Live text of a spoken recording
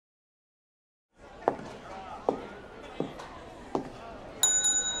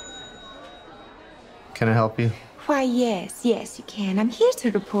Can I help you? Why, yes, you can. I'm here to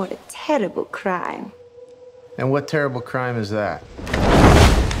report a terrible crime. And what terrible crime is that?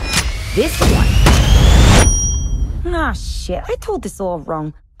 This one. Ah, shit. I told this all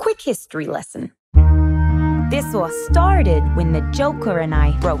wrong. Quick history lesson. This all started when the Joker and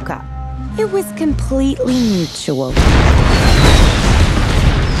I broke up. It was completely mutual.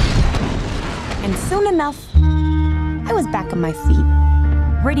 And soon enough, I was back on my feet,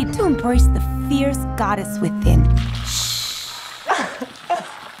 ready to embrace the fierce goddess within.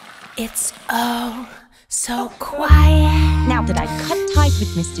 It's oh so quiet. Now that I cut ties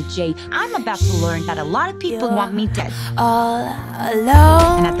with Mr. J, I'm about to learn that a lot of people want me dead. All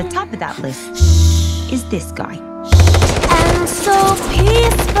alone. And at the top of that list is this guy. And so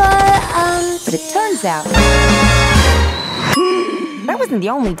peaceful. But it turns out I wasn't the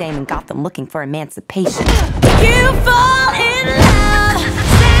only dame in Gotham looking for emancipation. You fall in love.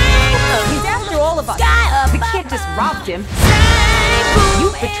 He's after all of us. We can't just robbed him.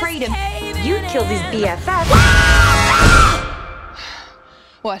 You betrayed him. You killed his BFF.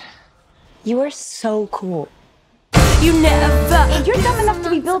 What? You are so cool. You never. And you're dumb enough to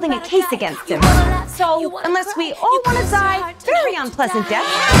be building a case against him. So, unless we all want to die very unpleasant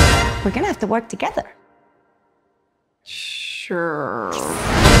death, we're gonna have to work together. Sure.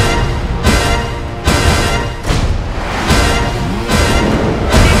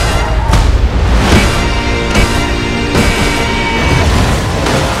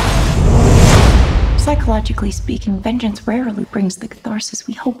 Psychologically speaking, vengeance rarely brings the catharsis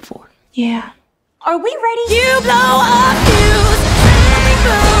we hope for. Yeah. Are we ready? You blow up fuse.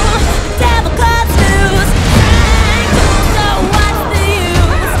 Devil cuts loose. So what's the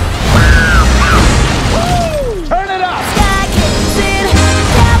use? Turn it up! Sky kicks in.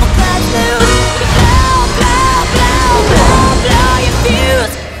 Devil cuts loose. Blow your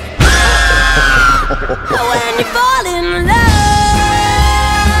fuse. When you fall in love.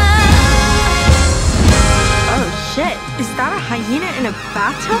 Shit, is that a hyena in a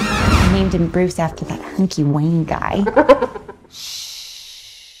bathtub? I named him Bruce after that hunky Wayne guy.